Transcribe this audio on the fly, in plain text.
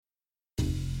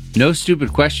No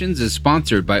Stupid Questions is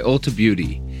sponsored by Ulta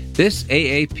Beauty. This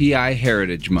AAPI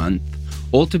Heritage Month,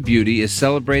 Ulta Beauty is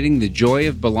celebrating the joy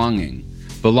of belonging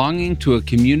to a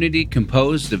community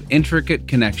composed of intricate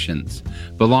connections,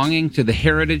 belonging to the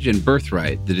heritage and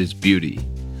birthright that is beauty.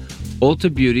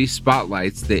 Ulta Beauty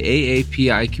spotlights the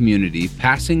AAPI community,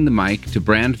 passing the mic to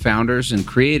brand founders and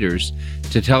creators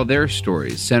to tell their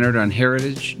stories centered on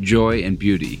heritage, joy, and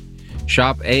beauty.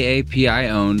 Shop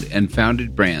AAPI-owned and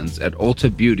founded brands at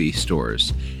Ulta Beauty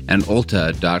stores and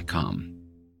ulta.com.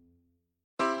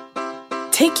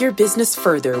 Take your business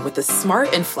further with the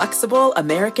smart and flexible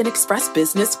American Express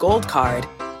Business Gold Card.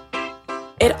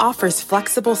 It offers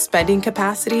flexible spending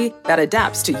capacity that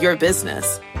adapts to your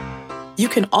business. You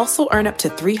can also earn up to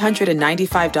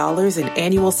 $395 in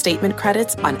annual statement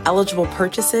credits on eligible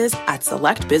purchases at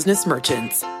select business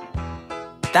merchants.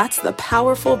 That's the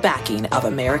powerful backing of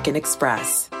American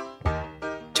Express.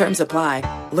 Terms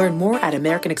apply. Learn more at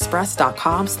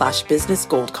americanexpress.com/business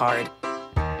gold card.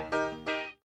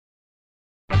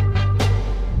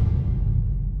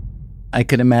 I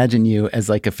could imagine you as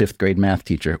like a fifth grade math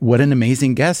teacher. What an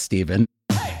amazing guest, Stephen.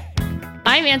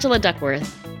 I'm Angela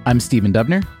Duckworth. I'm Stephen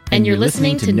Dubner. And you're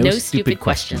listening to No Stupid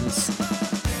Questions.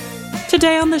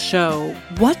 Today on the show,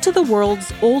 what do the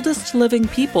world's oldest living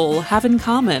people have in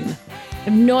common? I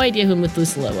have no idea who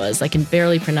Methuselah was. I can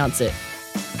barely pronounce it.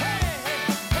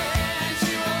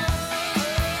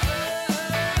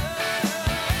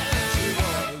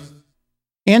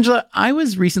 Angela, I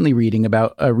was recently reading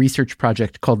about a research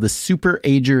project called the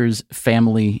Superagers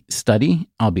Family Study.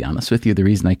 I'll be honest with you, the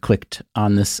reason I clicked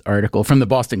on this article from the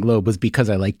Boston Globe was because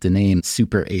I liked the name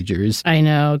Superagers. I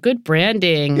know. Good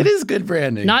branding. It is good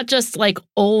branding. Not just like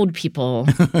old people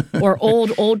or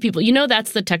old people. You know,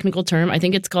 that's the technical term. I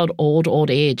think it's called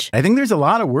old age. I think there's a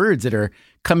lot of words that are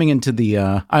coming into the,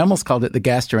 I almost called it the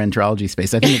gastroenterology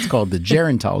space. I think it's called the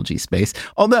gerontology space,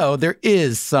 although there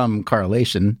is some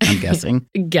correlation, I'm guessing.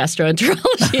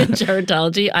 Gastroenterology and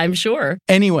gerontology, I'm sure.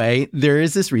 Anyway, there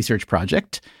is this research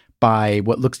project by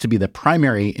what looks to be the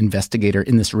primary investigator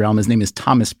in this realm. His name is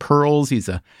Thomas Perls. He's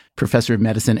a professor of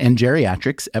medicine and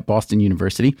geriatrics at Boston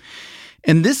University.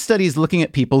 And this study is looking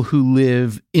at people who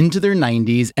live into their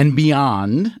 90s and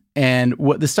beyond. And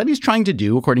what the study is trying to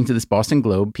do, according to this Boston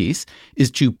Globe piece, is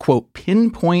to, quote,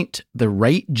 pinpoint the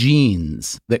right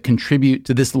genes that contribute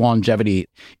to this longevity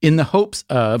in the hopes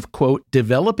of, quote,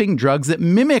 developing drugs that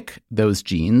mimic those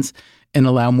genes and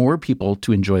allow more people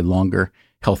to enjoy longer,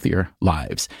 healthier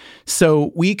lives.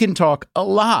 So we can talk a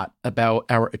lot about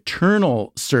our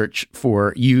eternal search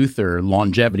for youth or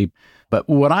longevity. But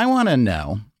what I want to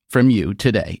know from you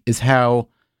today is how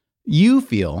you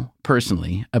feel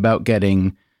personally about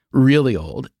getting really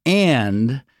old.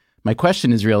 And my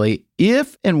question is really,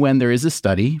 if and when there is a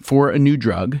study for a new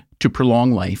drug to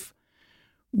prolong life,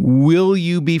 will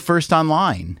you be first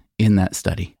online in that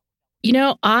study? You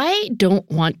know, I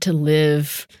don't want to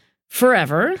live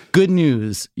forever. Good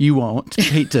news, you won't.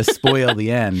 Hate to spoil the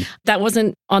end. That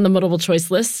wasn't on the multiple choice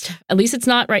list. At least it's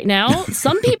not right now.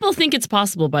 Some people think it's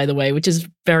possible, by the way, which is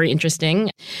very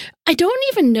interesting. I don't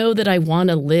even know that I want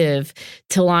to live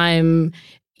till I'm,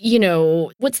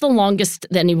 what's the longest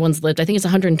that anyone's lived? I think it's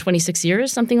 126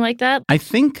 years, something like that. I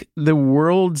think the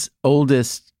world's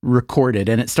oldest recorded,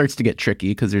 and it starts to get tricky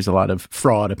because there's a lot of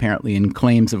fraud apparently in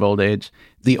claims of old age.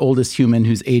 The oldest human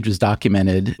whose age was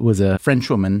documented was a French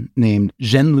woman named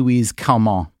Jeanne-Louise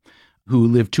Calment, who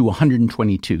lived to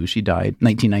 122. She died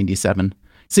 1997.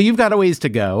 So you've got a ways to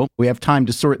go. We have time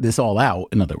to sort this all out,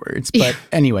 in other words. But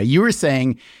anyway, you were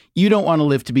saying you don't want to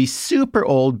live to be super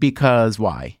old because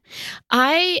why?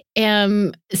 I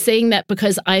am saying that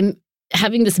because I'm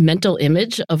having this mental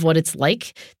image of what it's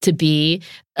like to be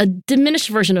a diminished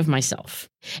version of myself.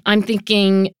 I'm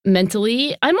thinking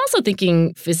mentally. I'm also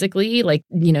thinking physically, like,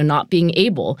 not being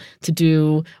able to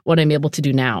do what I'm able to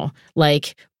do now.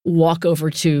 Like walk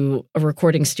over to a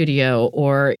recording studio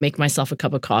or make myself a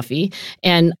cup of coffee.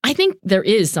 And I think there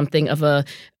is something of a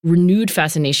renewed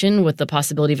fascination with the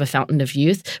possibility of a fountain of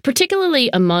youth,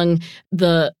 particularly among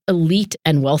the elite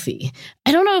and wealthy.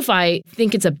 I don't know if I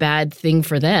think it's a bad thing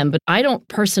for them, but I don't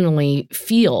personally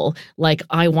feel like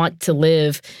I want to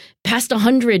live past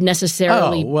 100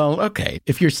 necessarily. Oh, well, okay.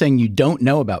 If you're saying you don't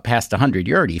know about past 100,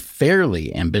 you're already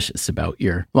fairly ambitious about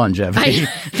your longevity.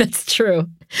 That's true.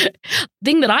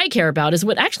 Thing that I care about is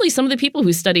what actually some of the people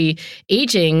who study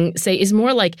aging say is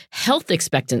more like health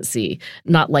expectancy,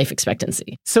 not life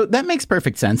expectancy. So that makes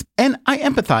perfect sense. And I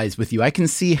empathize with you. I can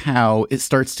see how it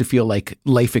starts to feel like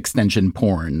life extension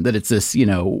porn, that it's this,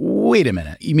 wait a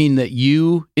minute. You mean that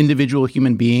you, individual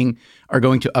human being, are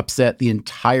going to upset the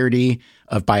entirety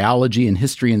of biology and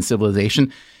history and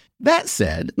civilization? That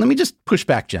said, let me just push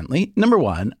back gently. Number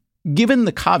one, given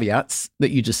the caveats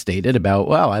that you just stated about,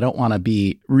 well, I don't want to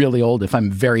be really old if I'm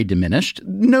very diminished,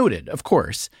 noted, of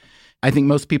course. I think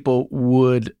most people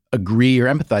would agree or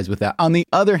empathize with that. On the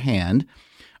other hand,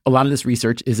 a lot of this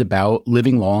research is about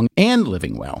living long and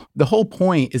living well. The whole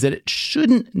point is that it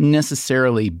shouldn't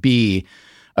necessarily be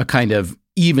a kind of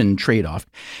even trade-off.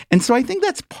 And so I think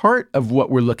that's part of what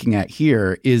we're looking at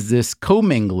here is this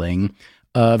commingling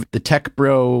of the tech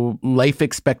bro life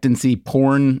expectancy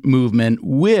porn movement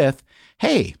with,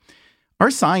 hey,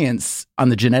 our science on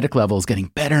the genetic level is getting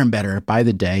better and better by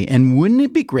the day. And wouldn't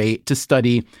it be great to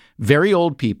study very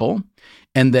old people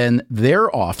and then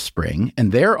their offspring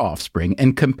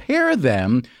and compare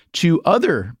them to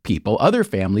other people, other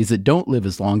families that don't live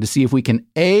as long to see if we can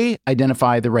A,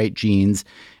 identify the right genes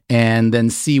and then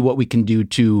see what we can do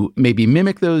to maybe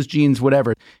mimic those genes,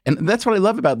 whatever. And that's what I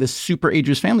love about this super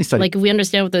ageist family study. Like if we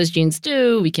understand what those genes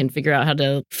do, we can figure out how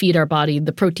to feed our body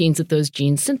the proteins that those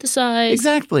genes synthesize.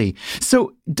 Exactly.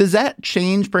 So does that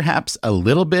change perhaps a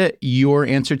little bit your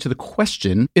answer to the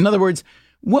question? In other words,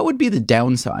 what would be the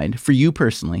downside for you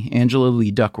personally, Angela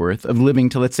Lee Duckworth, of living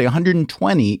to, let's say,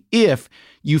 120 if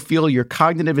you feel your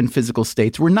cognitive and physical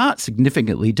states were not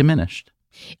significantly diminished?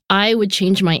 I would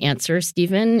change my answer,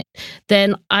 Stephen.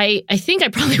 Then I think I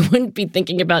probably wouldn't be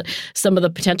thinking about some of the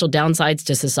potential downsides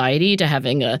to society to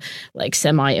having a like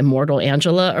semi-immortal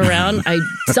Angela around. I'd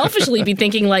selfishly be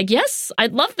thinking like, yes,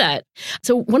 I'd love that.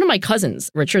 So one of my cousins,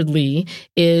 Richard Lee,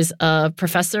 is a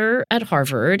professor at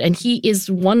Harvard, and he is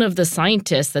one of the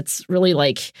scientists that's really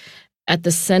like at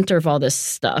the center of all this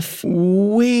stuff.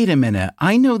 Wait a minute.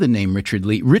 I know the name Richard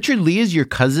Lee. Richard Lee is your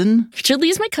cousin? Richard Lee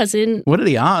is my cousin. What are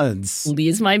the odds? Lee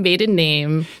is my maiden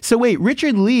name. So wait,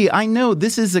 Richard Lee, I know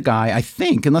this is a guy, I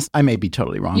think, unless I may be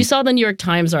totally wrong. You saw the New York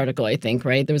Times article, I think,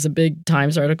 right? There was a big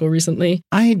Times article recently.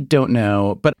 I don't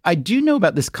know, but I do know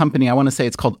about this company. I want to say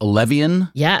it's called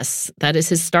Elevian. Yes, that is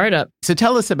his startup. So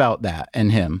tell us about that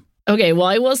and him. Okay, well,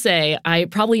 I will say I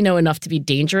probably know enough to be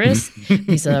dangerous.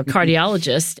 He's a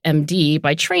cardiologist, MD,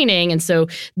 by training. And so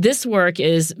this work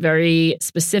is very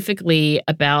specifically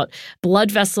about blood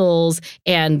vessels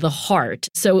and the heart.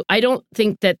 So I don't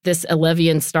think that this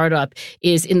Elevian startup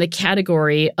is in the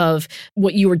category of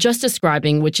what you were just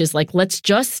describing, which is like, let's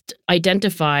just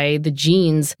identify the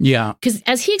genes. Yeah. Because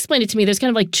as he explained it to me, there's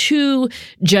kind of like two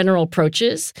general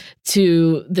approaches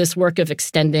to this work of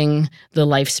extending the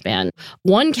lifespan.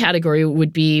 One category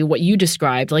would be what you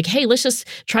described, like, hey, let's just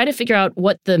try to figure out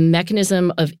what the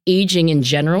mechanism of aging in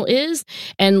general is,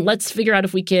 and let's figure out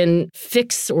if we can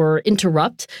fix or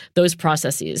interrupt those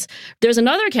processes. There's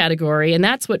another category, and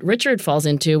that's what Richard falls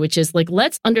into, which is like,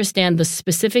 let's understand the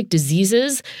specific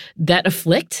diseases that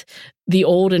afflict the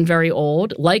old and very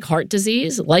old, like heart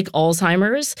disease, like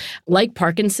Alzheimer's, like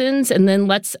Parkinson's, and then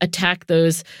let's attack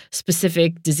those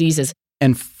specific diseases.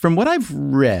 And from what I've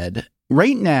read,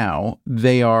 right now,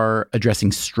 they are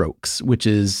addressing strokes, which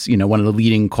is, one of the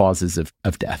leading causes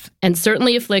of death. And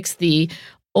certainly afflicts the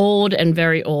old and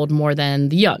very old more than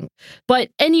the young. But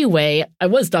anyway, I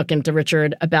was talking to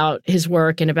Richard about his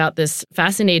work and about this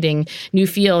fascinating new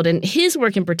field. And his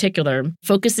work in particular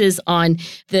focuses on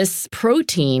this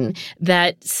protein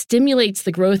that stimulates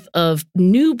the growth of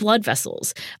new blood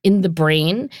vessels in the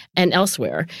brain and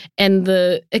elsewhere. And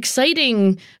the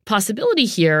exciting possibility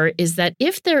here is that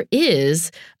if there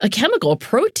is a chemical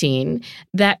protein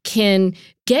that can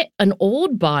get an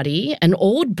old body, an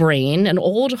old brain, an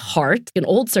old heart, an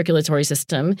old circulatory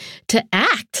system to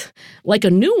act like a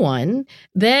new one,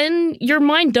 then your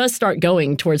mind does start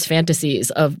going towards fantasies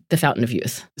of the fountain of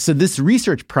youth. So this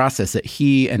research process that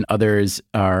he and others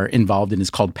are involved in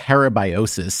is called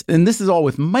parabiosis. And this is all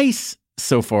with mice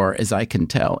so far as I can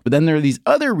tell. But then there are these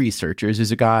other researchers.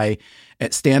 There's a guy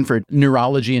at Stanford,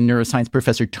 neurology and neuroscience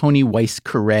professor Tony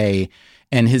Weiss-Coray,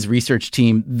 and his research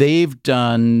team. They've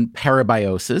done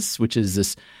parabiosis, which is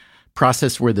this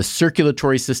process where the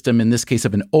circulatory system, in this case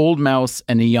of an old mouse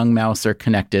and a young mouse, are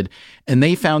connected. And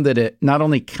they found that it not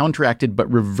only counteracted,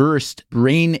 but reversed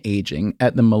brain aging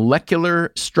at the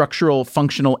molecular, structural,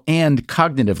 functional, and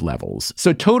cognitive levels.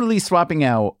 So totally swapping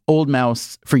out old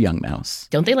mouse for young mouse.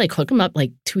 Don't they like hook them up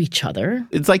like to each other?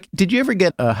 It's like, did you ever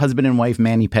get a husband and wife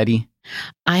mani-pedi?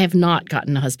 I have not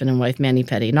gotten a husband and wife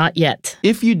mani-pedi, not yet.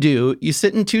 If you do, you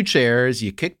sit in two chairs,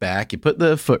 you kick back, you put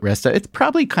the footrest out. It's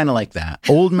probably kind of like that.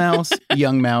 Old mouse,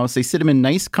 young mouse. They sit them in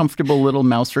nice, comfortable little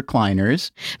mouse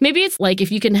recliners. Maybe it's like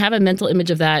if you can have a mental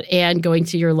image of that and going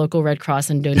to your local Red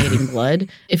Cross and donating blood,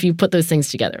 if you put those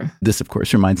things together. This, of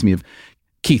course, reminds me of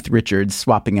Keith Richards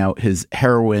swapping out his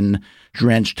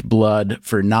heroin-drenched blood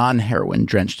for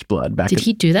non-heroin-drenched blood. Did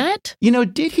he do that?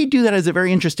 Did he do that is a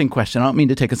very interesting question. I don't mean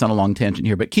to take us on a long tangent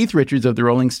here, but Keith Richards of the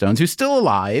Rolling Stones, who's still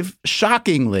alive,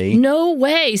 shockingly. No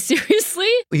way. Seriously?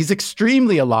 He's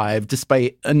extremely alive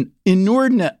despite an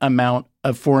inordinate amount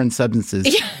of foreign substances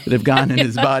that have gone in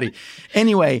his body.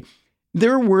 Anyway,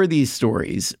 there were these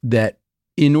stories that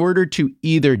in order to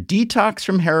either detox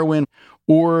from heroin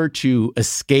or to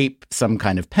escape some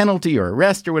kind of penalty or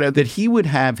arrest or whatever, that he would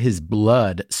have his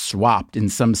blood swapped in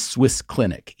some Swiss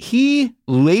clinic. He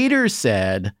later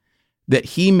said that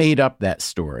he made up that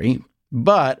story,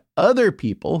 but other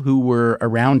people who were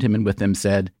around him and with him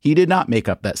said he did not make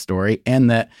up that story and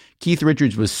that Keith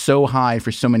Richards was so high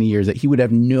for so many years that he would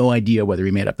have no idea whether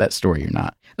he made up that story or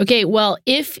not. Okay, well,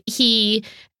 if he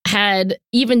had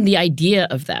even the idea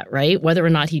of that, right? Whether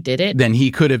or not he did it. Then he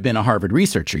could have been a Harvard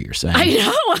researcher, you're saying. I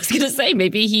know. I was going to say,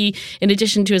 maybe he, in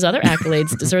addition to his other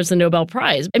accolades, deserves the Nobel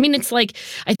Prize. I mean, it's like,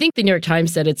 I think the New York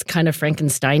Times said it's kind of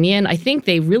Frankensteinian. I think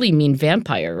they really mean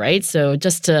vampire, right? So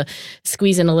just to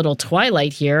squeeze in a little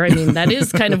Twilight here, I mean, that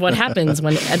is kind of what happens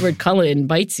when Edward Cullen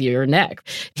bites your neck.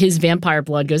 His vampire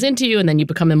blood goes into you and then you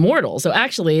become immortal. So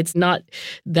actually, it's not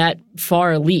that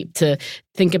far a leap to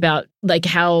think about like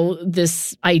how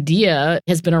this idea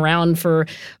has been around for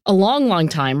a long, long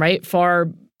time, right? Far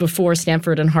before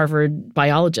Stanford and Harvard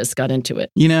biologists got into it.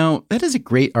 That is a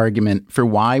great argument for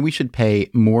why we should pay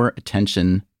more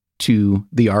attention to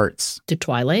the arts. To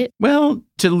Twilight? Well,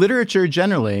 to literature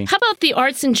generally. How about the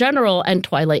arts in general and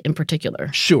Twilight in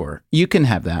particular? Sure, you can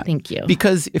have that. Thank you.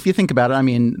 Because if you think about it, I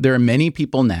mean, there are many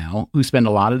people now who spend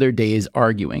a lot of their days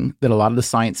arguing that a lot of the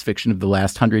science fiction of the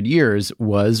last 100 years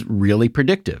was really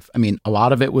predictive. I mean, a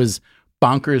lot of it was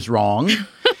bonkers wrong.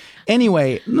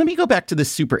 Anyway, let me go back to the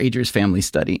Superagers family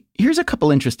study. Here's a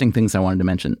couple interesting things I wanted to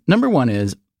mention. Number one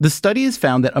is the study has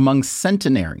found that among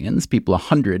centenarians, people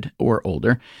 100 or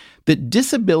older, that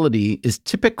disability is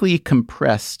typically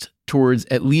compressed towards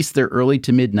at least their early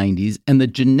to mid-90s, and the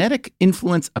genetic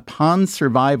influence upon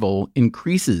survival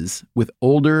increases with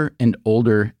older and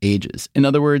older ages. In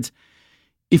other words,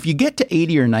 if you get to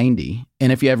 80 or 90,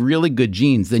 and if you have really good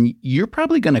genes, then you're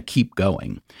probably going to keep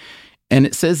going. And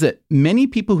it says that many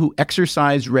people who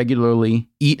exercise regularly,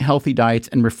 eat healthy diets,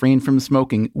 and refrain from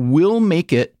smoking will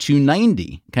make it to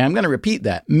 90. Okay, I'm going to repeat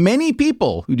that. Many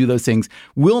people who do those things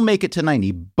will make it to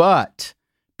 90, but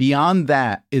beyond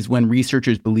that is when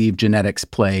researchers believe genetics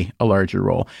play a larger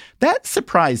role. That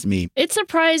surprised me. It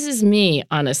surprises me,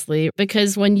 honestly,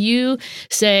 because when you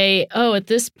say, oh, at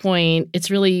this point,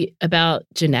 it's really about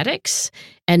genetics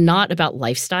and not about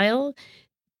lifestyle,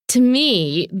 to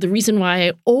me, the reason why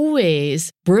I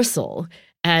always bristle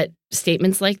at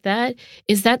statements like that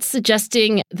is that's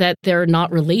suggesting that they're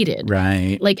not related.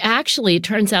 Right. Like, actually, it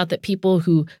turns out that people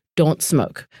who don't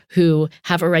smoke, who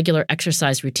have a regular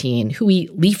exercise routine, who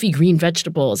eat leafy green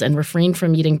vegetables and refrain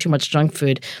from eating too much junk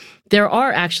food, there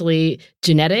are actually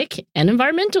genetic and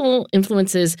environmental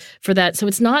influences for that. So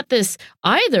it's not this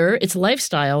either it's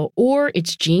lifestyle or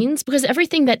it's genes, because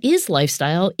everything that is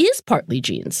lifestyle is partly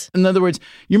genes. In other words,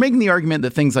 you're making the argument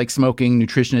that things like smoking,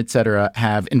 nutrition, et cetera,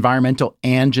 have environmental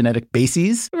and genetic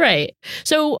bases. Right.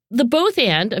 So the both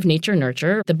and of nature and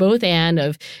nurture, the both and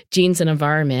of genes and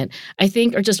environment, I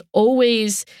think are just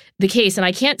always the case. And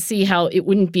I can't see how it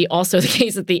wouldn't be also the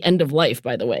case at the end of life,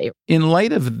 by the way. In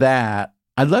light of that,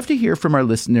 I'd love to hear from our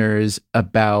listeners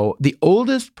about the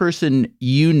oldest person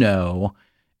you know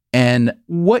and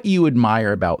what you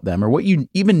admire about them or what you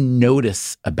even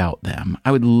notice about them.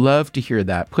 I would love to hear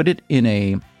that. Put it in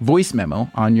a voice memo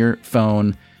on your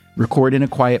phone, record in a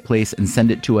quiet place, and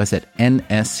send it to us at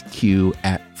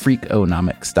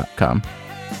nsq@freakonomics.com.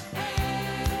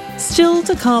 Still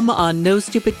to come on No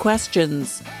Stupid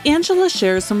Questions, Angela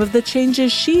shares some of the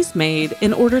changes she's made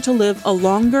in order to live a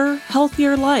longer,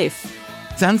 healthier life.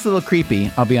 Sounds a little creepy,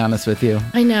 I'll be honest with you.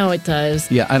 I know it does.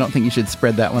 Yeah, I don't think you should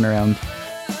spread that one around.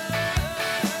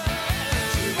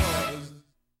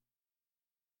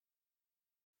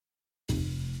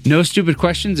 No Stupid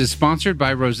Questions is sponsored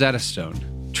by Rosetta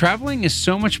Stone. Traveling is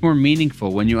so much more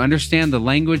meaningful when you understand the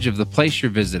language of the place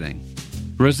you're visiting.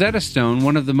 Rosetta Stone,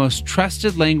 one of the most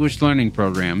trusted language learning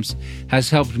programs, has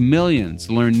helped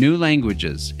millions learn new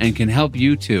languages and can help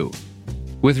you too.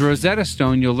 With Rosetta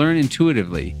Stone, you'll learn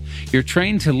intuitively. You're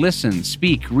trained to listen,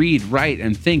 speak, read, write,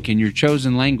 and think in your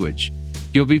chosen language.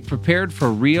 You'll be prepared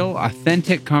for real,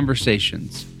 authentic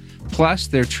conversations. Plus,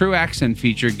 their True Accent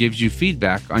feature gives you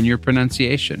feedback on your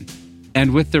pronunciation.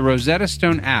 And with the Rosetta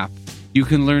Stone app, you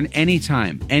can learn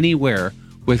anytime, anywhere,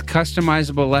 with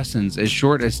customizable lessons as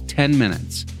short as 10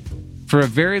 minutes. For a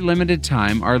very limited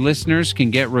time, our listeners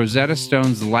can get Rosetta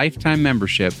Stone's lifetime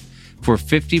membership for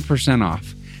 50%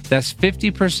 off. That's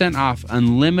 50% off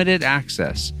unlimited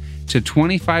access to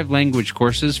 25 language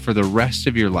courses for the rest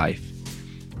of your life.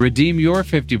 Redeem your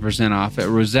 50% off at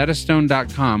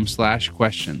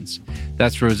rosettastone.com/questions.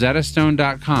 That's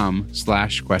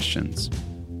rosettastone.com/questions.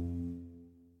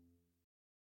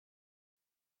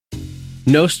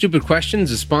 No Stupid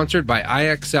Questions is sponsored by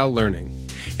IXL Learning.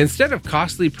 Instead of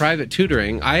costly private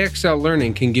tutoring, IXL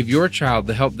Learning can give your child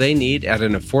the help they need at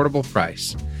an affordable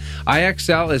price.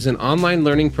 IXL is an online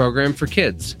learning program for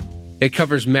kids. It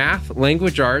covers math,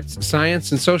 language arts,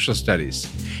 science, and social studies.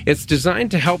 It's designed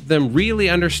to help them really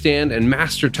understand and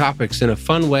master topics in a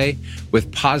fun way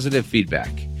with positive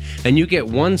feedback. And you get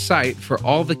one site for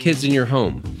all the kids in your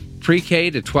home,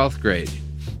 pre-K to 12th grade.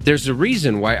 There's a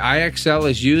reason why IXL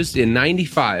is used in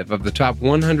 95 of the top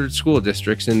 100 school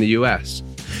districts in the U.S.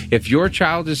 If your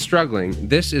child is struggling,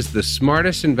 this is the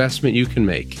smartest investment you can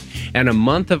make. And a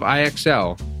month of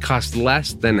IXL costs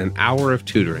less than an hour of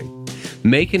tutoring.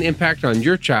 Make an impact on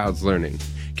your child's learning.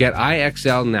 Get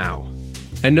IXL now.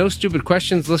 And No Stupid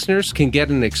Questions listeners can get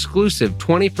an exclusive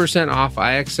 20% off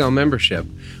IXL membership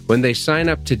when they sign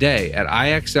up today at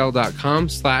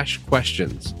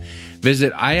IXL.com/questions.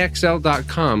 Visit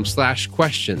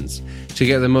IXL.com/questions to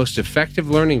get the most effective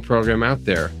learning program out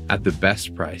there at the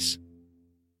best price.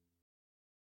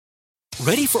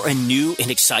 Ready for a new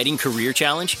and exciting career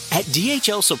challenge? At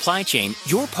DHL Supply Chain,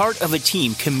 you're part of a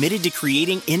team committed to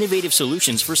creating innovative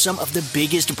solutions for some of the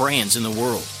biggest brands in the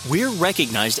world. We're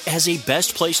recognized as a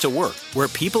best place to work, where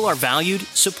people are valued,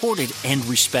 supported, and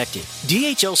respected.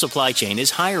 DHL Supply Chain is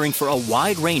hiring for a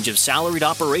wide range of salaried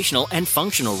operational and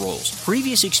functional roles.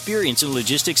 Previous experience in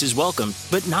logistics is welcome,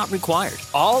 but not required.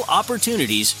 All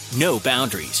opportunities, no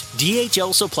boundaries.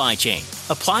 DHL Supply Chain.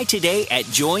 Apply today at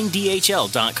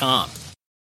joindhl.com.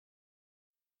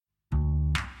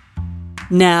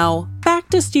 Now, back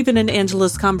to Stephen and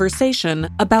Angela's conversation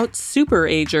about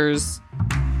superagers.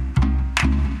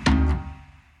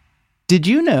 Did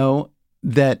you know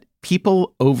that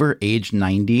people over age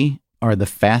 90 are the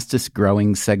fastest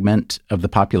growing segment of the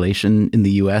population in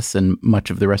the U.S. and much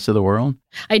of the rest of the world?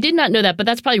 I did not know that, but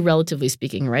that's probably relatively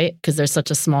speaking, right? Because there's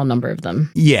such a small number of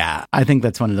them. Yeah, I think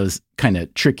that's one of those kind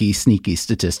of tricky, sneaky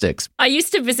statistics. I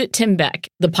used to visit Tim Beck,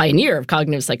 the pioneer of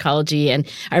cognitive psychology, and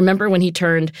I remember when he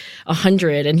turned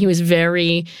 100, and he was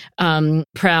very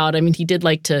proud. I mean, he did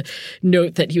like to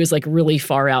note that he was like really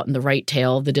far out in the right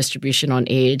tail of the distribution on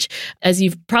age. As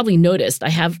you've probably noticed, I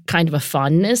have kind of a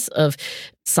fondness of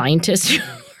scientists who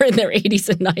are in their 80s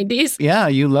and 90s. Yeah,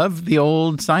 you love the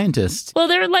old scientists. Well,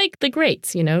 they're like the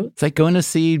greats, you know? It's like going to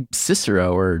see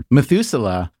Cicero or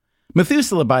Methuselah.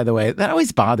 Methuselah, by the way, that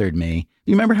always bothered me.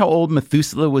 You remember how old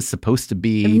Methuselah was supposed to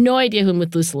be? I have no idea who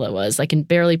Methuselah was. I can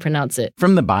barely pronounce it.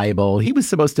 From the Bible, he was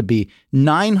supposed to be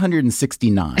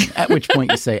 969, at which point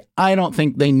you say, I don't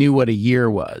think they knew what a year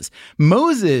was.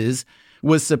 Moses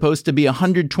was supposed to be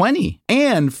 120.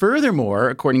 And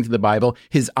furthermore, according to the Bible,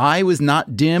 his eye was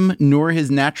not dim nor his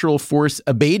natural force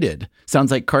abated. Sounds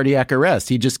like cardiac arrest.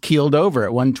 He just keeled over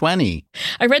at 120.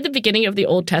 I read the beginning of the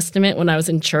Old Testament when I was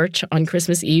in church on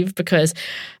Christmas Eve because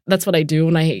that's what I do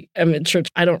when I am in church.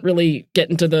 I don't really get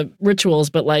into the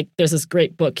rituals, but like there's this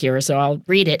great book here, so I'll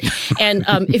read it. And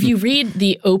if you read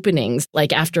the openings,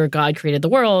 like after God created the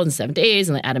world in 7 days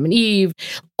and Adam and Eve,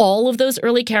 all of those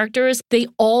early characters, they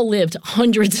all lived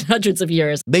hundreds and hundreds of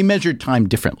years. They measured time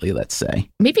differently, let's say.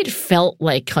 Maybe it felt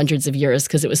like hundreds of years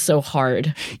because it was so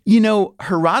hard. You know,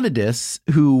 Herodotus,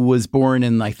 who was born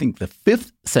in, I think, the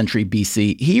 5th century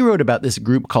BC, he wrote about this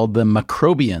group called the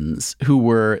Macrobians, who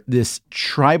were this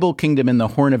tribal kingdom in the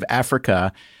Horn of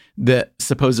Africa that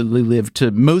supposedly lived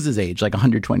to Moses' age, like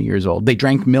 120 years old. They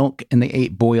drank milk and they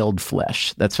ate boiled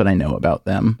flesh. That's what I know about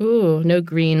them. Ooh, no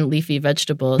green leafy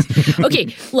vegetables.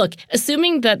 Okay, look,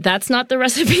 assuming that that's not the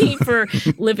recipe for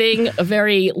living a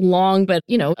very long, but,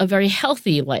 you know, a very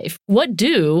healthy life, what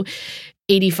do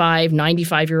 85,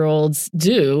 95-year-olds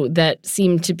do that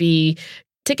seem to be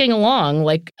ticking along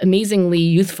like amazingly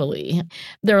youthfully?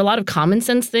 There are a lot of common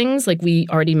sense things, like we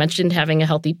already mentioned, having a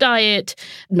healthy diet,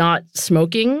 not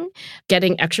smoking,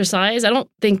 getting exercise. I don't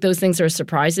think those things are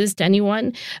surprises to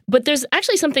anyone. But there's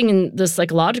actually something in the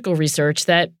psychological research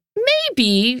that may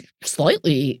be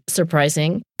slightly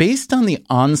surprising. Based on the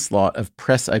onslaught of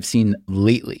press I've seen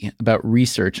lately about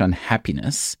research on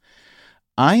happiness,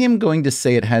 I am going to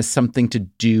say it has something to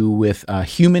do with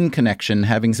human connection,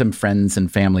 having some friends and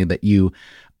family that you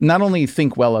not only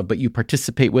think well of, but you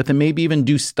participate with and maybe even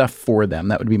do stuff for them.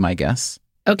 That would be my guess.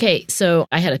 Okay, so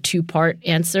I had a 2-part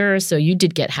answer, so you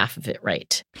did get half of it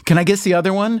right. Can I guess the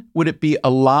other one? Would it be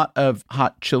a lot of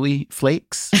hot chili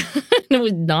flakes? It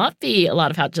would not be a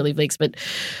lot of hot chili flakes, but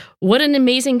what an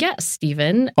amazing guess,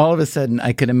 Stephen. All of a sudden,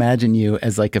 I could imagine you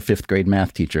as like a 5th grade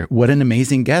math teacher. What an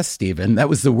amazing guess, Stephen. That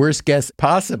was the worst guess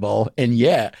possible. And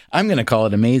yeah, I'm going to call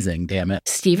it amazing, damn it.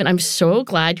 Stephen, I'm so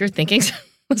glad you're thinking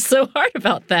so hard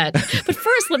about that. But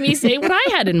first, let me say what I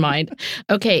had in mind.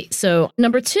 Okay, so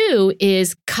number 2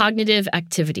 is cognitive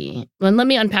activity. And let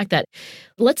me unpack that.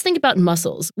 Let's think about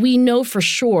muscles. We know for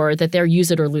sure that they're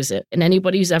use it or lose it. And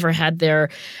anybody who's ever had their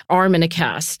arm in a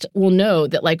cast will know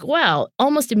that, like, wow,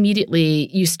 almost immediately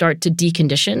you start to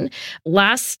decondition.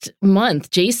 Last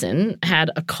month, Jason had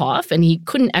a cough and he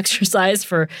couldn't exercise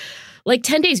for like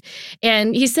 10 days.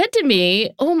 And he said to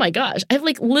me, oh my gosh, I've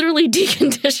like literally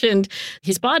deconditioned.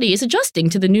 His body is adjusting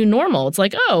to the new normal. It's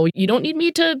like, oh, you don't need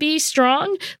me to be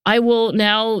strong. I will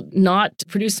now not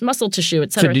produce muscle tissue,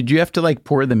 et cetera. So did you have to like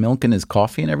pour the milk in his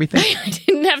coffee and everything? I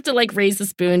didn't have to like raise the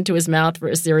spoon to his mouth for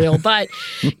a cereal, but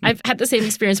I've had the same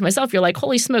experience myself. You're like,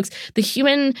 holy smokes, the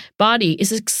human body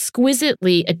is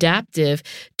exquisitely adaptive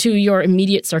to your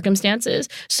immediate circumstances.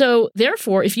 So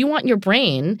therefore, if you want your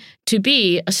brain to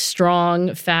be a strong,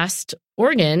 fast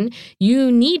organ,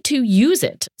 you need to use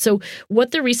it. So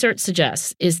what the research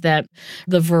suggests is that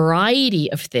the variety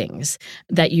of things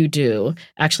that you do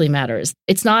actually matters.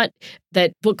 It's not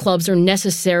that book clubs are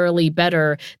necessarily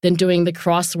better than doing the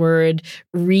crossword,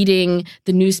 reading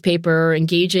the newspaper,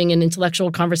 engaging in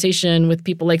intellectual conversation with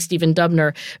people like Stephen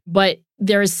Dubner, but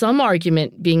there is some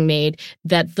argument being made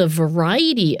that the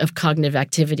variety of cognitive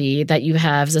activity that you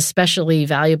have is especially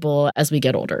valuable as we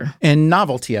get older. And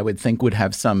novelty, I would think, would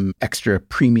have some extra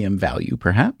premium value,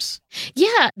 perhaps.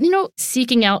 Yeah,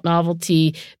 seeking out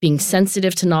novelty, being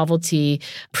sensitive to novelty,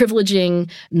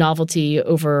 privileging novelty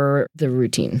over the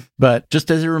routine. But just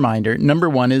as a reminder, number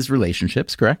 1 is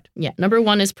relationships, correct? Yeah, number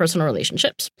 1 is personal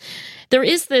relationships. There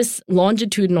is this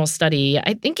longitudinal study.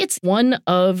 I think it's one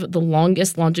of the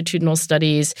longest longitudinal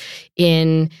studies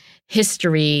in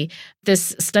history.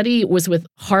 This study was with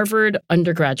Harvard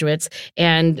undergraduates,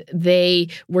 and they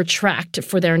were tracked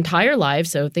for their entire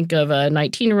lives. So think of a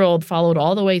 19-year-old followed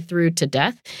all the way through to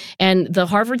death. And the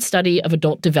Harvard study of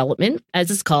adult development,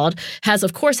 as it's called, has,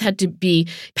 of course, had to be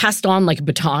passed on like a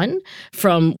baton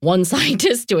from one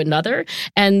scientist to another.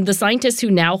 And the scientists who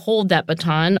now hold that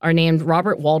baton are named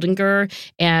Robert Waldinger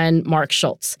and Mark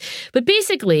Schultz. But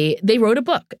basically, they wrote a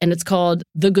book, and it's called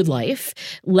The Good Life,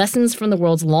 Lessons from the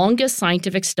World's Longest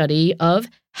Scientific Study of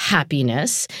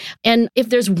Happiness. And if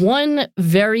there's one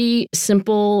very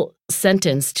simple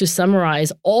sentence to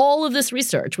summarize all of this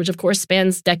research, which of course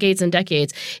spans decades and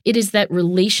decades, it is that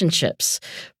relationships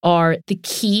are the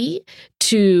key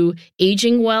to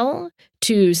aging well,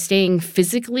 to staying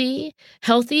physically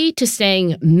healthy, to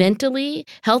staying mentally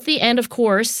healthy, and of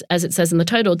course, as it says in the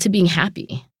title, to being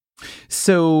happy.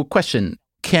 So, question.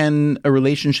 Can a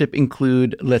relationship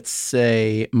include, let's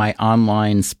say, my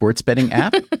online sports betting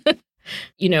app?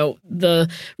 The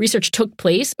research took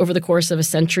place over the course of a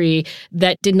century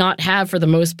that did not have, for the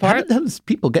most part. How did those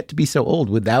people get to be so old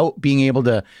without being able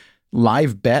to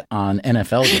live bet on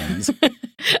NFL games?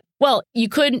 Well, you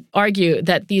could argue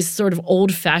that these sort of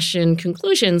old-fashioned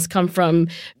conclusions come from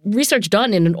research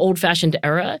done in an old-fashioned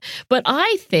era. But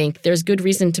I think there's good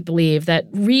reason to believe that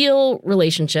real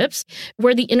relationships,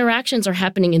 where the interactions are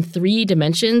happening in 3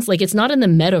 dimensions, like it's not in the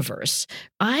metaverse,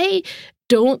 I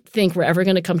don't think we're ever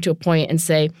going to come to a point and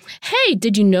say, hey,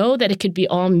 did you know that it could be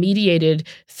all mediated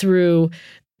through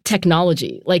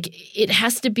technology? Like, it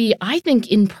has to be, I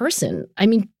think, in person. I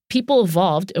mean, people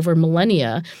evolved over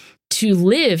millennia to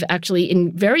live actually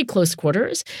in very close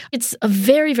quarters. It's a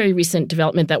very, very recent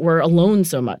development that we're alone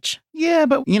so much. Yeah,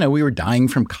 but, we were dying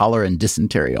from cholera and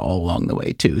dysentery all along the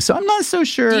way, too. So I'm not so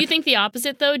sure. Do you think the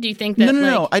opposite, though? Do you think that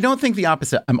No. I don't think the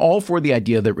opposite. I'm all for the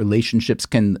idea that relationships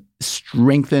can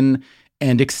strengthen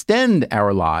and extend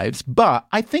our lives. But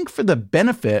I think for the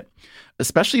benefit,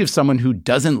 especially of someone who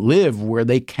doesn't live where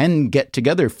they can get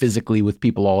together physically with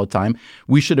people all the time,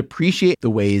 we should appreciate the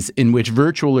ways in which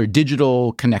virtual or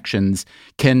digital connections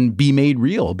can be made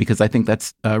real, because I think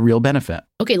that's a real benefit.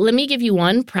 Okay, let me give you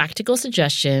one practical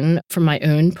suggestion from my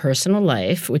own personal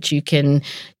life, which you can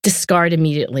discard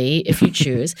immediately if you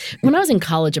choose. When I was in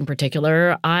college in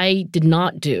particular, I did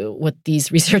not do what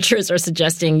these researchers are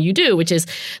suggesting you do, which is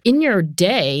in your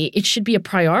day, it should be a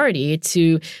priority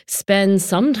to spend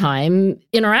some time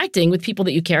interacting with people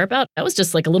that you care about. I was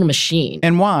just like a little machine.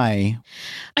 And why?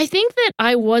 I think that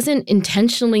I wasn't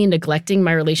intentionally neglecting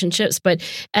my relationships, but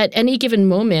at any given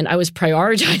moment, I was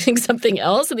prioritizing something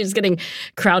else, and it was getting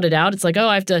crowded out. It's like, oh,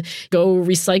 I have to go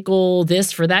recycle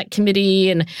this for that committee,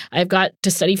 and I've got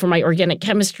to study for my organic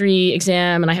chemistry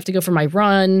exam, and I have to go for my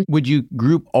run. Would you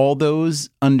group all those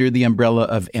under the umbrella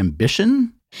of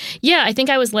ambition? Yeah, I think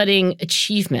I was letting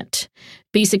achievement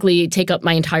basically take up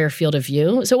my entire field of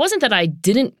view. So it wasn't that I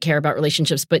didn't care about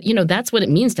relationships, but, that's what it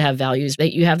means to have values,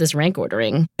 that you have this rank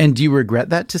ordering. And do you regret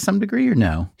that to some degree or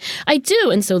no? I do.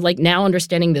 And so now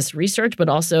understanding this research, but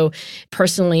also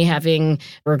personally having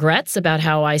regrets about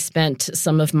how I spent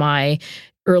some of my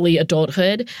early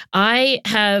adulthood, I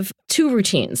have 2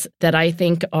 routines that I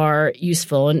think are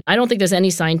useful. And I don't think there's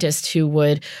any scientist who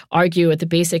would argue at the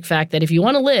basic fact that if you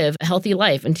want to live a healthy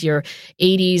life into your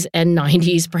 80s and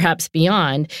 90s, perhaps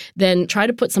beyond, then try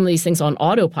to put some of these things on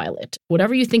autopilot.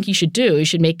 Whatever you think you should do, you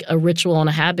should make a ritual and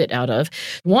a habit out of.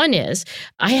 One is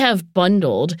I have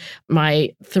bundled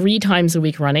my 3 times a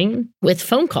week running with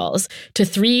phone calls to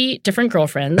 3 different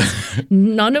girlfriends,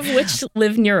 none of which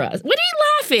live near us. What are you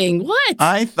laughing? What?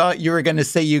 I thought you were going to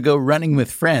say you go running with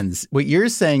friends. What you're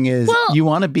saying is you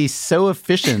want to be so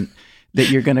efficient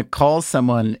that you're going to call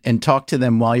someone and talk to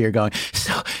them while you're going,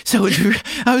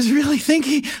 I was really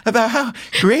thinking about how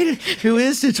great it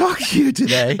is to talk to you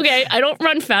today. Okay, I don't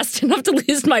run fast enough to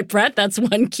lose my breath. That's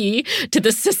one key to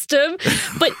the system.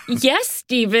 But yes,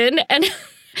 Stephen,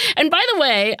 and by the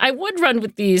way, I would run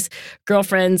with these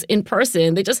girlfriends in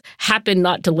person. They just happen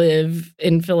not to live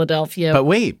in Philadelphia. But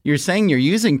wait, you're saying you're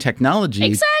using technology.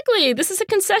 Exactly. This is a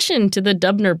concession to the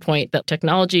Dubner point that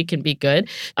technology can be good.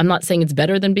 I'm not saying it's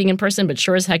better than being in person, but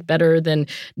sure as heck better than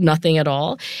nothing at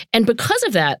all. And because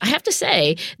of that, I have to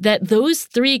say that those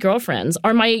 3 girlfriends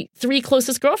are my 3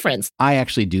 closest girlfriends. I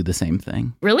actually do the same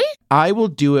thing. Really? I will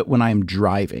do it when I'm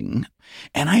driving.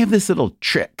 And I have this little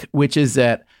trick, which is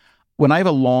that when I have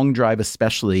a long drive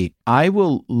especially, I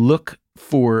will look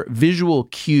for visual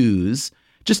cues,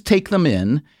 just take them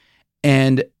in,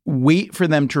 and wait for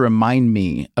them to remind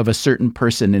me of a certain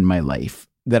person in my life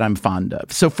that I'm fond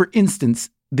of. So for instance,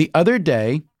 the other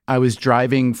day, I was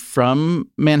driving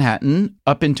from Manhattan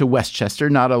up into Westchester,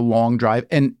 not a long drive.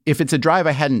 And if it's a drive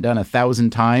I hadn't done 1,000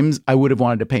 times, I would have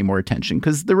wanted to pay more attention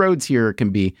because the roads here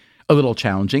can be a little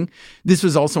challenging. This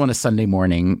was also on a Sunday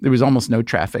morning. There was almost no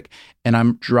traffic. And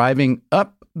I'm driving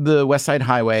up the West Side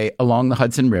Highway along the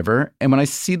Hudson River. And when I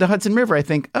see the Hudson River, I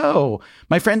think, oh,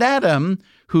 my friend Adam,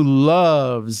 who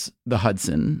loves the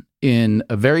Hudson in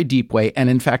a very deep way, and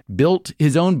in fact built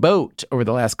his own boat over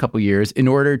the last couple of years in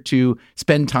order to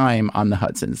spend time on the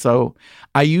Hudson. So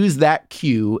I use that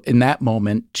cue in that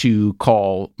moment to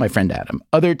call my friend Adam.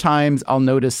 Other times I'll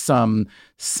notice some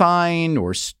sign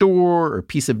or store or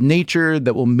piece of nature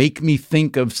that will make me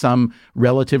think of some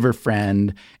relative or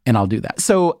friend, and I'll do that.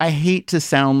 So I hate to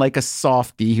sound like a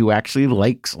softie who actually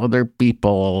likes other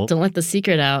people. Don't let the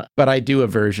secret out. But I do a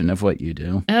version of what you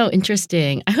do. Oh,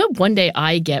 interesting. I hope one day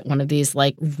I get one of these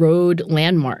like road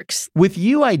landmarks. With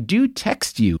you, I do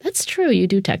text you. That's true. You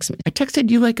do text me. I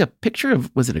texted you like a picture of,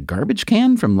 was it a garbage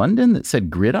can from London that said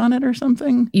grid on it or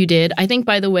something? You did. I think,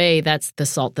 by the way, that's the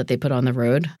salt that they put on the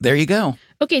road. There you go.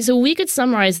 Okay, so we could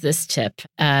summarize this tip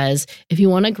as if you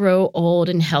want to grow old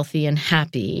and healthy and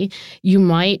happy, you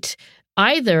might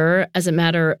either, as a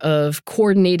matter of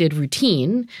coordinated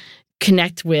routine,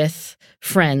 connect with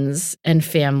friends and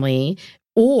family,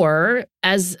 or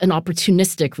as an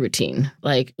opportunistic routine,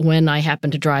 like when I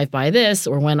happen to drive by this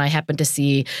or when I happen to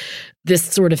see this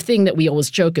sort of thing that we always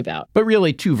joke about. But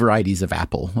really 2 varieties of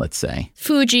apple, let's say.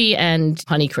 Fuji and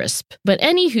Honeycrisp. But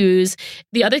anywho's,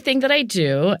 the other thing that I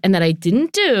do and that I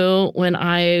didn't do when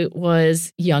I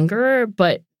was younger,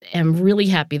 but am really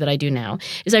happy that I do now,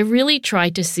 is I really try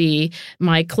to see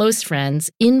my close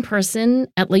friends in person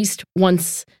at least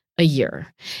once a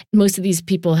year. Most of these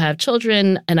people have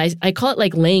children, and I call it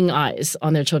like laying eyes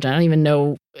on their children. I don't even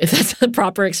know if that's the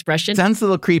proper expression. Sounds a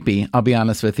little creepy, I'll be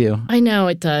honest with you. I know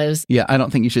it does. Yeah, I don't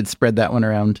think you should spread that one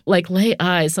around. Like lay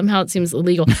eyes. Somehow it seems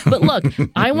illegal. But look,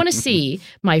 I want to see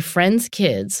my friends'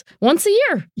 kids once a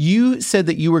year. You said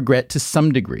that you regret to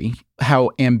some degree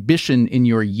how ambition in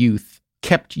your youth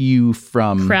kept you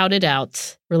from crowded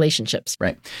out relationships.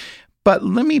 Right. But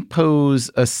let me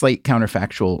pose a slight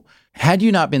counterfactual. Had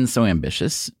you not been so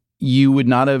ambitious, you would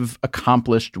not have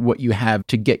accomplished what you have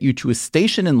to get you to a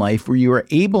station in life where you are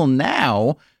able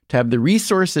now to have the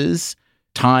resources,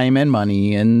 time and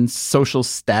money and social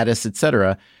status,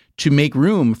 etc., to make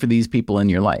room for these people in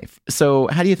your life. So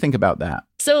how do you think about that?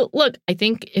 So look, I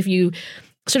think if you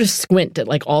sort of squint at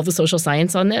like all the social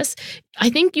science on this, I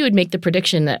think you would make the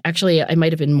prediction that actually I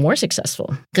might have been more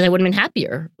successful because I would have been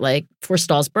happier, like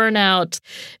forestalls burnout,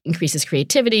 increases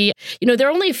creativity. There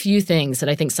are only a few things that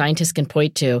I think scientists can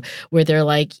point to where they're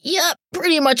like, yep,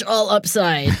 pretty much all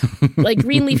upside, like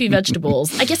green leafy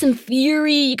vegetables. I guess in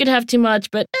theory you could have too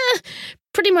much, but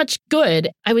pretty much good.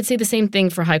 I would say the same thing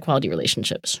for high quality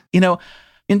relationships.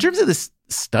 In terms of this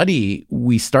study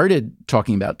we started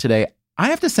talking about today, I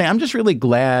have to say I'm just really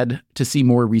glad to see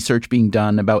more research being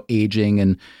done about aging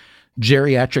and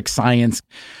geriatric science.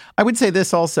 I would say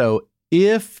this also,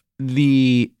 if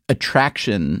the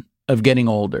attraction of getting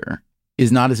older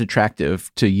is not as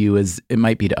attractive to you as it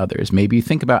might be to others, maybe you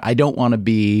think about, I don't want to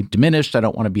be diminished, I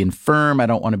don't want to be infirm, I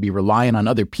don't want to be reliant on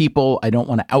other people, I don't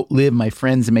want to outlive my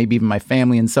friends and maybe even my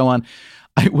family and so on.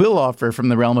 I will offer from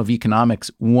the realm of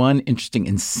economics one interesting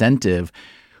incentive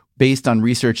based on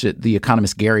research that the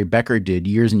economist Gary Becker did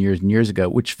years and years and years ago,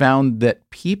 which found that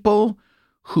people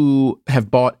who have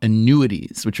bought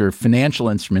annuities, which are financial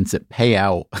instruments that pay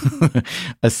out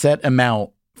a set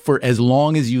amount for as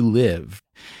long as you live,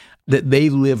 that they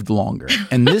lived longer.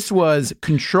 And this was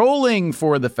controlling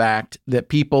for the fact that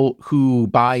people who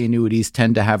buy annuities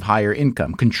tend to have higher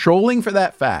income. Controlling for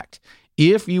that fact,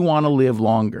 if you want to live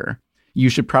longer, you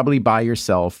should probably buy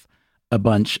yourself a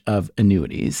bunch of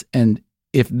annuities. And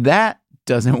if that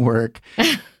doesn't work,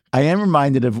 I am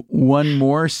reminded of one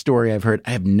more story I've heard.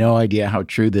 I have no idea how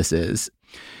true this is.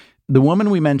 The woman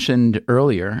we mentioned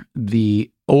earlier,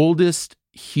 the oldest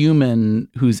human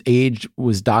whose age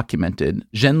was documented,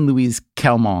 Jeanne-Louise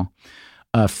Calment,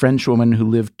 a French woman who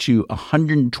lived to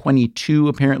 122,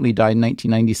 apparently died in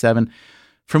 1997.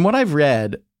 From what I've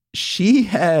read, she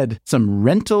had some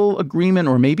rental agreement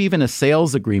or maybe even a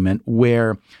sales agreement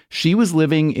where she was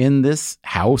living in this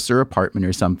house or apartment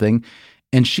or something,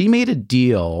 and she made a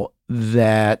deal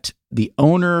that the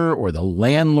owner or the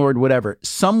landlord, whatever,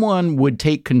 someone would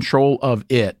take control of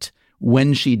it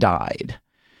when she died.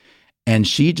 And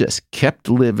she just kept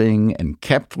living and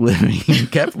kept living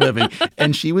and kept living.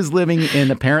 And she was living in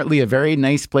apparently a very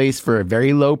nice place for a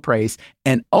very low price.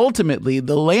 And ultimately,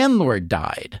 the landlord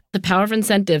died. The power of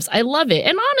incentives. I love it.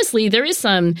 And honestly, there is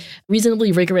some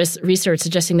reasonably rigorous research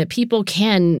suggesting that people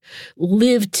can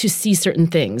live to see certain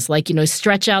things, like,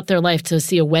 stretch out their life to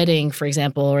see a wedding, for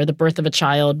example, or the birth of a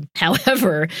child.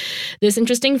 However, this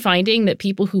interesting finding that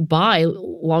people who buy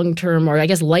long-term or I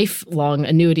guess lifelong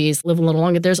annuities live a little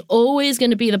longer, there's always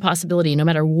going to be the possibility, no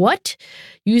matter what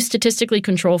you statistically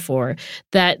control for,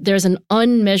 that there's an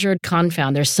unmeasured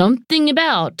confound. There's something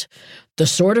about the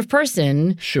sort of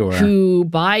person who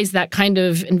buys that kind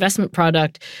of investment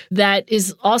product that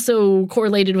is also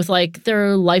correlated with like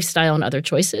their lifestyle and other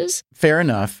choices. Fair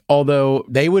enough. Although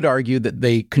they would argue that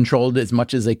they controlled as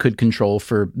much as they could control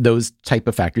for those type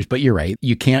of factors. But you're right.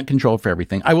 You can't control for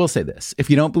everything. I will say this. If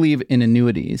you don't believe in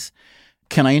annuities,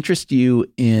 can I interest you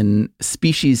in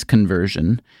species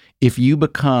conversion? If you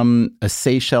become a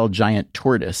Seychelles giant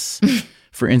tortoise,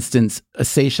 for instance, a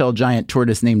Seychelles giant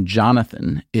tortoise named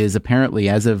Jonathan is apparently,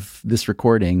 as of this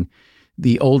recording,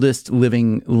 the oldest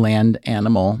living land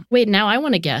animal. Wait, now I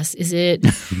want to guess. Is it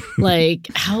like,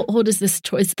 how old is this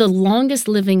tortoise? It's the longest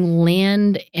living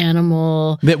land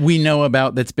animal that we know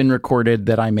about that's been recorded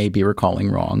that I may be recalling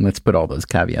wrong. Let's put all those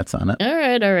caveats on it. All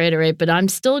right. But I'm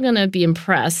still going to be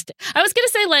impressed. I was going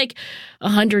to say like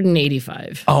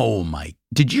 185. Oh my.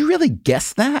 Did you really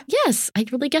guess that? Yes, I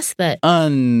really guessed that.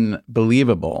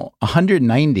 Unbelievable.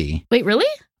 190. Wait, really?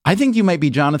 I think you might be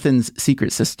Jonathan's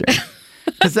secret sister.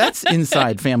 Because that's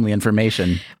inside family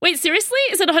information. Wait, seriously?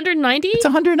 Is it 190? It's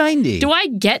 190. Do I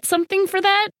get something for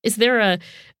that? Is there a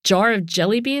jar of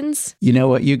jelly beans? You know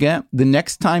what you get? The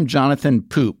next time Jonathan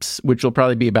poops, which will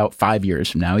probably be about 5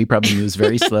 years from now, he probably moves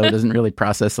very slow, doesn't really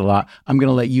process a lot. I'm going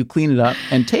to let you clean it up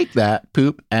and take that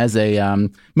poop as a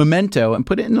memento and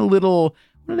put it in a little...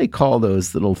 What do they call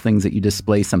those little things that you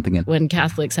display something in? When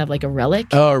Catholics have like a relic?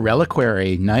 Oh, a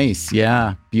reliquary. Nice.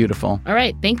 Yeah. Beautiful. All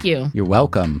right. Thank you. You're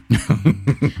welcome.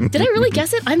 Did I really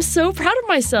guess it? I'm so proud of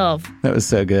myself. That was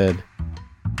so good.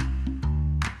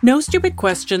 No Stupid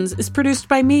Questions is produced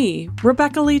by me,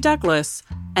 Rebecca Lee Douglas.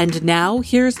 And now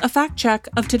here's a fact check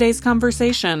of today's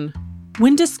conversation.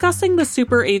 When discussing the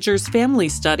Superagers family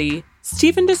study,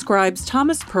 Stephen describes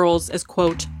Thomas Perls as,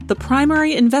 quote, the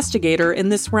primary investigator in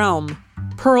this realm.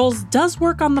 Perls does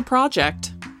work on the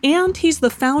project, and he's the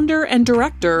founder and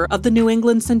director of the New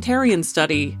England Centenarian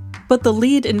Study. But the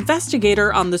lead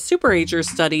investigator on the Superagers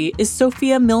study is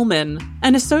Sophia Millman,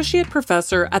 an associate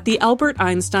professor at the Albert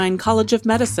Einstein College of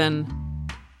Medicine.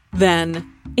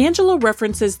 Then, Angela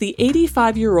references the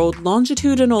 85-year-old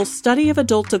longitudinal study of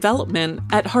adult development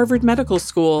at Harvard Medical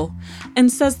School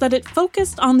and says that it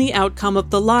focused on the outcome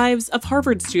of the lives of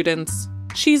Harvard students.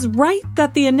 She's right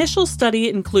that the initial study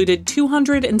included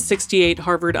 268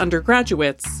 Harvard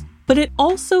undergraduates, but it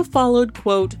also followed,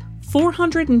 quote,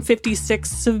 456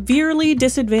 severely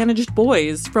disadvantaged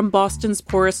boys from Boston's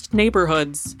poorest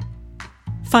neighborhoods.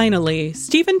 Finally,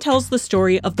 Stephen tells the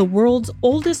story of the world's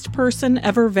oldest person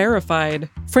ever verified,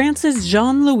 Frances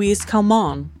Jean-Louise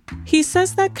Calment. He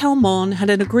says that Calment had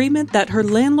an agreement that her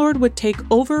landlord would take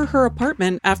over her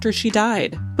apartment after she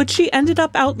died, but she ended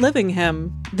up outliving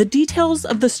him. The details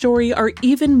of the story are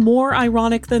even more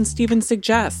ironic than Stephen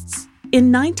suggests.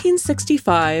 In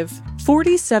 1965,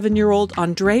 47-year-old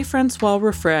André Francois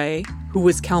Ruffray, who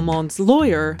was Calment's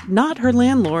lawyer, not her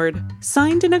landlord,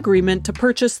 signed an agreement to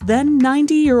purchase then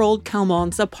 90-year-old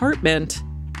Calment's apartment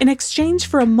in exchange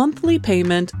for a monthly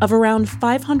payment of around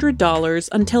 $500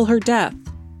 until her death.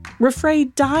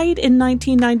 Ruffray died in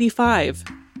 1995,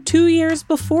 2 years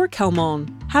before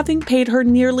Calment, having paid her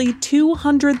nearly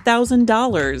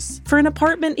 $200,000 for an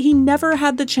apartment he never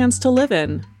had the chance to live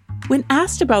in. When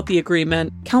asked about the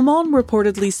agreement, Calment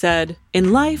reportedly said,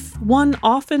 "In life, one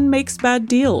often makes bad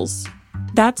deals."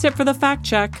 That's it for the fact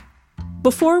check.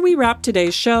 Before we wrap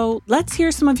today's show, let's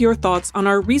hear some of your thoughts on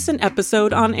our recent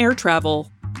episode on air travel.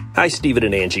 Hi, Stephen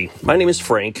and Angie. My name is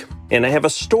Frank, and I have a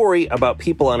story about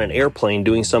people on an airplane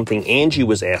doing something Angie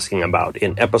was asking about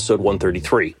in episode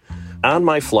 133. On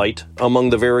my flight,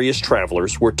 among the various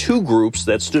travelers, were two groups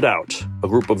that stood out. A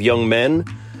group of young men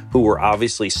who were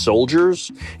obviously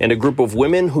soldiers, and a group of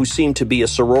women who seemed to be a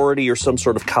sorority or some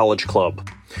sort of college club.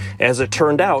 As it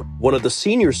turned out, one of the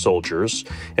senior soldiers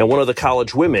and one of the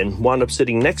college women wound up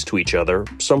sitting next to each other,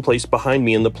 someplace behind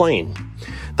me in the plane.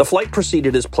 The flight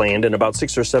proceeded as planned, and about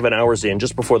 6 or 7 hours in,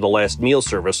 just before the last meal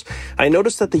service, I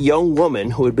noticed that the young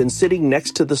woman who had been sitting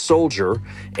next to the soldier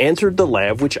entered the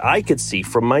lav, which I could see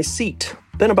from my seat.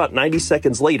 Then about 90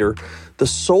 seconds later, the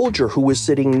soldier who was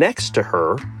sitting next to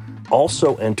her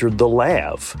also entered the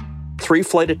lav. 3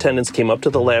 flight attendants came up to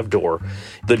the lav door.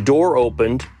 The door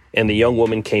opened, and the young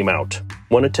woman came out.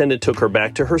 One attendant took her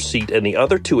back to her seat, and the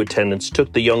other 2 attendants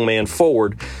took the young man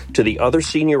forward to the other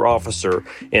senior officer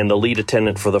and the lead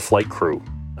attendant for the flight crew.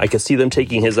 I could see them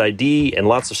taking his ID, and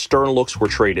lots of stern looks were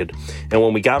traded. And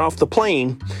when we got off the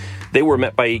plane, they were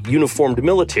met by uniformed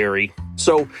military.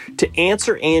 So, to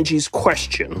answer Angie's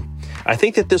question, I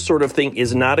think that this sort of thing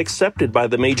is not accepted by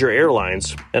the major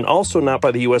airlines, and also not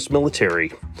by the U.S.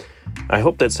 military. I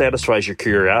hope that satisfies your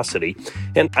curiosity,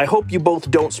 and I hope you both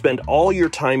don't spend all your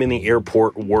time in the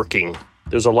airport working.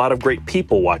 There's a lot of great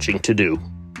people watching to do.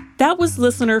 That was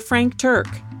listener Frank Turk.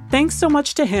 Thanks so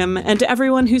much to him and to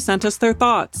everyone who sent us their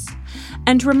thoughts.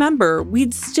 And remember,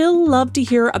 we'd still love to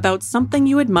hear about something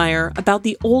you admire about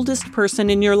the oldest person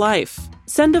in your life.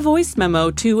 Send a voice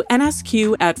memo to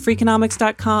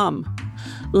nsq@freakonomics.com.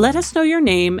 Let us know your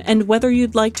name and whether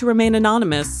you'd like to remain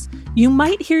anonymous. You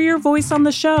might hear your voice on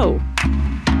the show.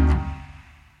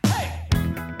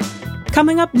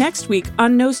 Coming up next week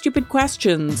on No Stupid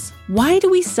Questions, why do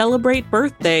we celebrate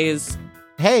birthdays?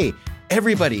 Hey,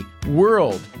 everybody,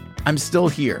 world, I'm still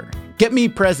here. Get me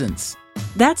presents.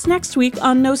 That's next week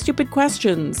on No Stupid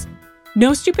Questions.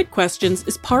 No Stupid Questions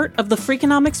is part of the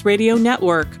Freakonomics Radio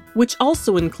Network, which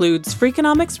also includes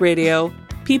Freakonomics Radio,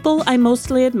 People I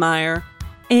Mostly Admire,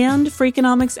 and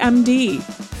Freakonomics MD.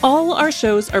 All our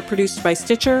shows are produced by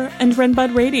Stitcher and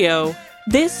Renbud Radio.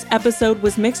 This episode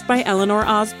was mixed by Eleanor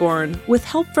Osborne, with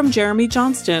help from Jeremy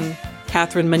Johnston.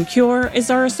 Catherine Mancure is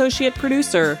our associate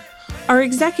producer. Our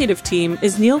executive team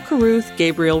is Neil Carruth,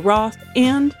 Gabriel Roth,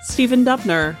 and Stephen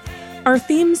Dubner. Our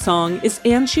theme song is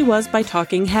And She Was by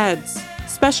Talking Heads.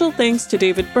 Special thanks to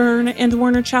David Byrne and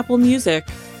Warner Chappell Music.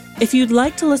 If you'd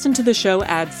like to listen to the show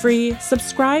ad-free,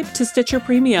 subscribe to Stitcher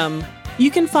Premium. You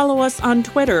can follow us on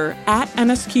Twitter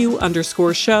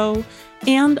 @NSQ_show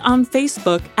and on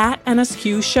Facebook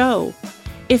 @NSQ Show.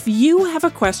 If you have a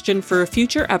question for a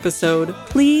future episode,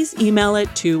 please email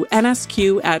it to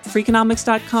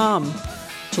nsq@freakonomics.com.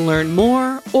 To learn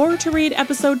more or to read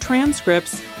episode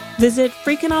transcripts, visit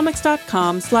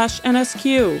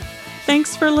freakonomics.com/NSQ.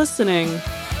 Thanks for listening.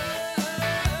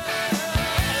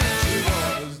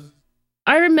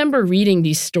 I remember reading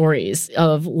these stories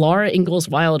of Laura Ingalls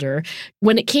Wilder.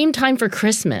 When it came time for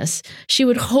Christmas, she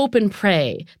would hope and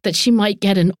pray that she might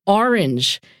get an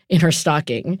orange in her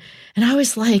stocking. And I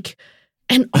was like,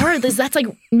 an orange? That's like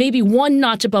maybe one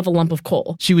notch above a lump of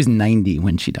coal. She was 90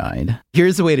 when she died.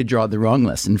 Here's a way to draw the wrong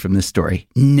lesson from this story.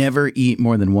 Never eat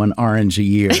more than 1 orange a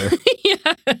year. Yeah.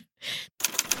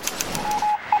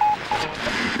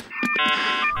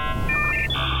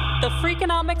 The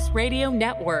Freakonomics Radio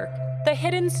Network, the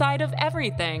hidden side of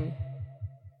everything.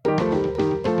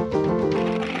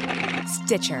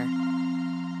 Stitcher.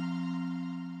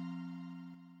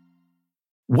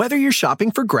 Whether you're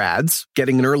shopping for grads,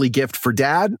 getting an early gift for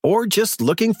dad, or just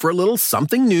looking for a little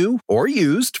something new or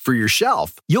used for your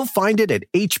shelf, you'll find it at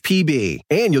HPB.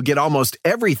 And you'll get almost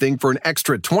everything for an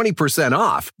extra 20%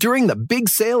 off during the big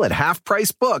sale at Half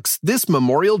Price Books this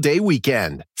Memorial Day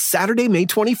weekend. Saturday, May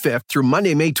 25th through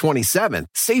Monday, May 27th.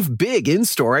 Save big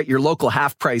in-store at your local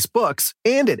Half Price Books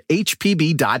and at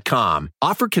hpb.com.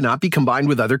 Offer cannot be combined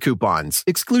with other coupons.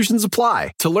 Exclusions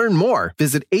apply. To learn more,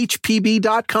 visit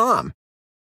hpb.com.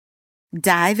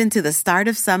 Dive into the start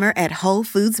of summer at Whole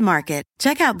Foods Market.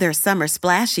 Check out their Summer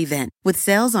Splash event with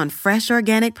sales on fresh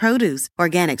organic produce,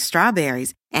 organic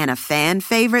strawberries, and a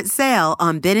fan-favorite sale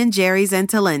on Ben & Jerry's and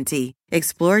Talenti.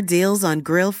 Explore deals on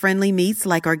grill-friendly meats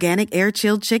like organic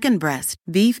air-chilled chicken breast,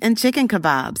 beef and chicken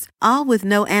kebabs, all with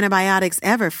no antibiotics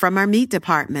ever from our meat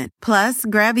department. Plus,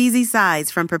 grab easy sides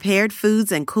from prepared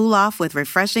foods and cool off with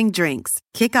refreshing drinks.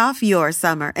 Kick off your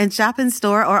summer and shop in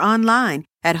store or online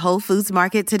at Whole Foods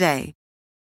Market today.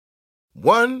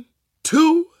 1,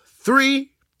 2,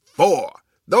 3, 4.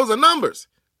 Those are numbers.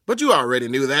 But you already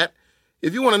knew that.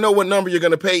 If you want to know what number you're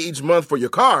going to pay each month for your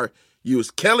car,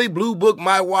 use Kelley Blue Book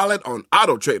My Wallet on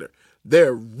AutoTrader.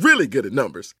 They're really good at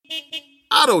numbers.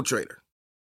 AutoTrader.